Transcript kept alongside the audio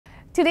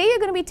Today you're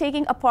going to be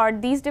taking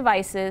apart these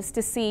devices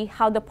to see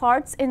how the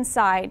parts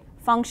inside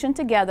function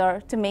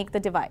together to make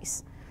the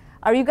device.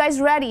 Are you guys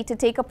ready to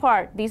take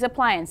apart these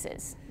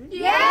appliances?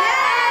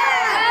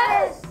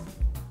 Yes!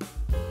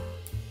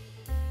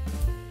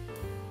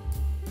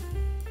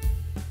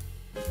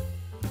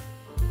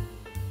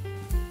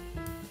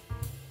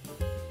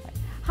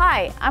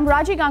 Hi, I'm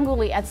Raji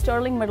Ganguly at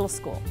Sterling Middle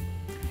School.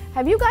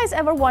 Have you guys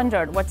ever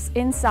wondered what's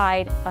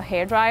inside a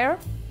hairdryer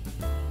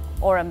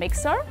or a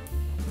mixer?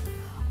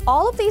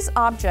 All of these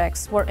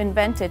objects were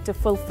invented to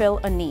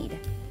fulfill a need.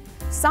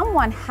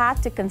 Someone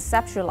had to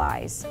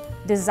conceptualize,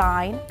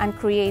 design, and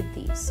create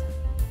these.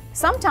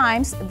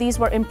 Sometimes these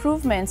were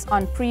improvements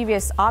on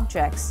previous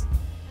objects.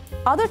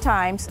 Other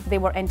times they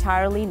were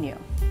entirely new.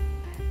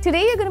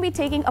 Today you're going to be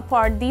taking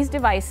apart these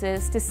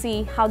devices to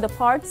see how the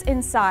parts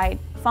inside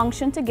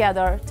function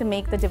together to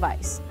make the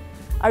device.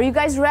 Are you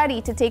guys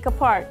ready to take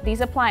apart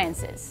these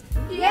appliances?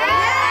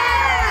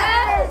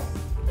 Yes!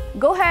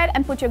 Go ahead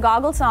and put your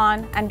goggles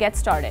on and get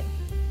started.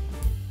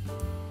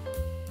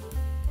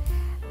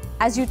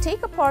 As you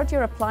take apart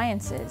your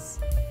appliances,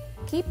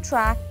 keep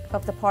track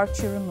of the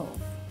parts you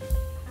remove.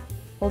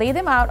 Lay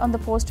them out on the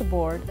poster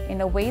board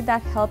in a way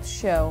that helps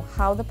show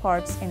how the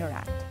parts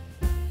interact.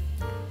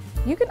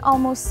 You can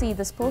almost see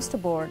this poster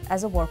board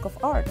as a work of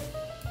art.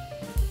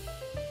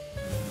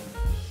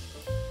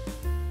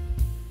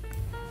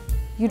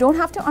 You don't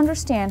have to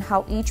understand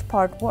how each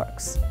part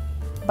works,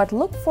 but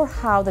look for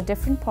how the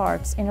different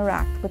parts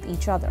interact with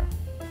each other.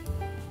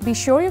 Be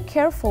sure you're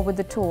careful with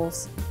the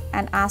tools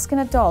and ask an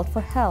adult for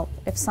help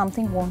if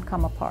something won't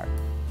come apart.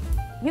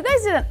 You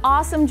guys did an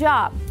awesome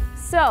job.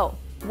 So,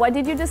 what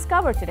did you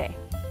discover today?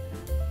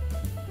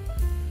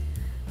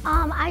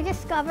 I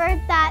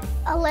discovered that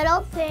a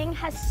little thing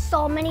has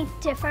so many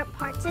different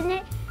parts in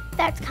it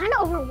that's kind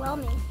of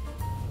overwhelming.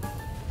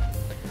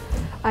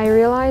 I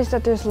realized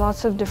that there's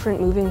lots of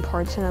different moving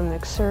parts in a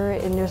mixer,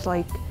 and there's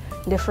like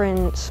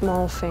different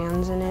small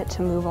fans in it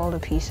to move all the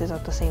pieces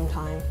at the same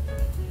time.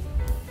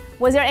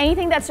 Was there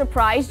anything that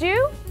surprised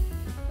you?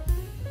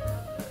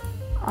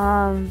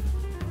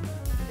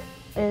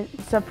 It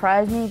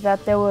surprised me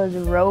that there was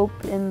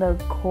rope in the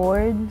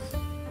cords,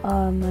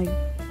 like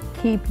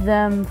keep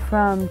them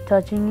from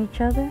touching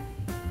each other.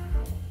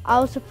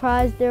 I was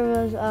surprised there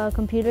was a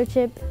computer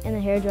chip in the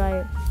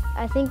hairdryer.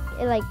 I think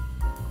it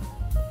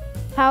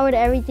powered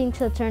everything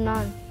to turn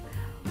on.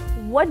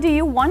 What do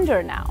you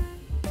wonder now?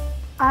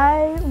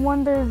 I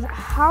wonder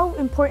how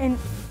important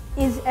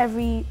is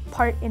every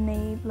part in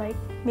a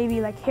maybe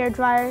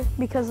hairdryer,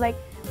 because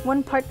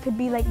one part could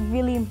be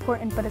really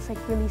important but it's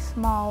really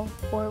small,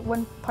 or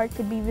one part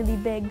could be really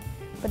big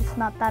but it's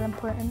not that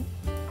important.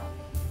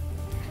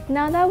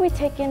 Now that we've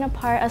taken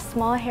apart a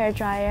small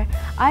hairdryer,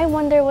 I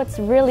wonder what's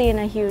really in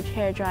a huge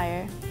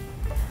hairdryer.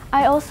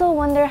 I also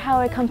wonder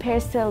how it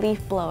compares to a leaf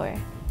blower.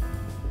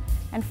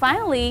 And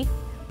finally,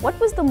 what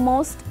was the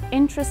most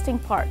interesting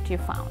part you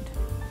found?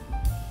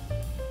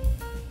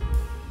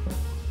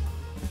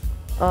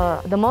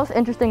 The most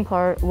interesting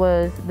part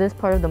was this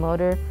part of the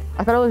motor.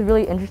 I thought it was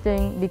really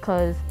interesting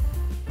because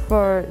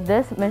for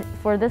this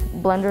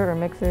blender or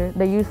mixer,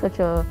 they use such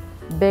a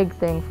big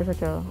thing for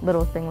such a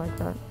little thing like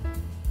that.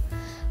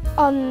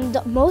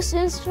 The most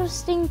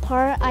interesting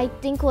part, I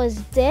think,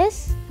 was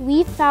this.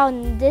 We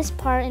found this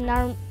part in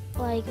our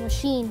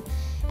machine,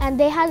 and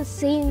they had the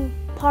same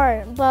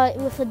part but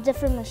with a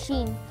different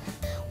machine.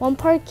 One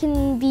part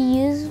can be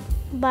used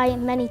by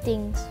many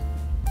things.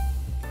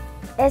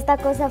 Esta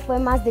cosa fue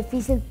más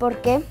difícil, ¿por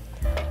qué?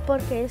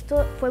 Porque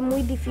esto fue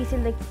muy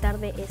difícil de quitar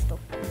de esto.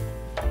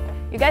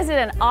 You guys did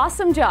an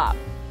awesome job.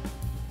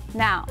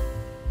 Now,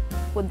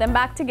 put them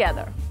back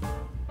together.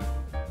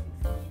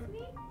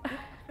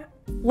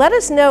 Let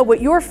us know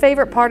what your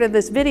favorite part of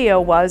this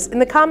video was in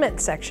the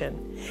comments section.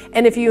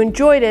 And if you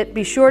enjoyed it,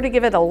 be sure to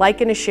give it a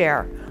like and a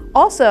share.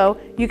 Also,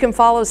 you can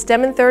follow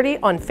STEM in 30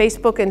 on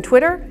Facebook and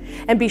Twitter,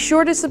 and be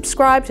sure to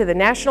subscribe to the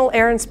National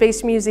Air and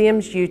Space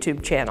Museum's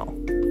YouTube channel.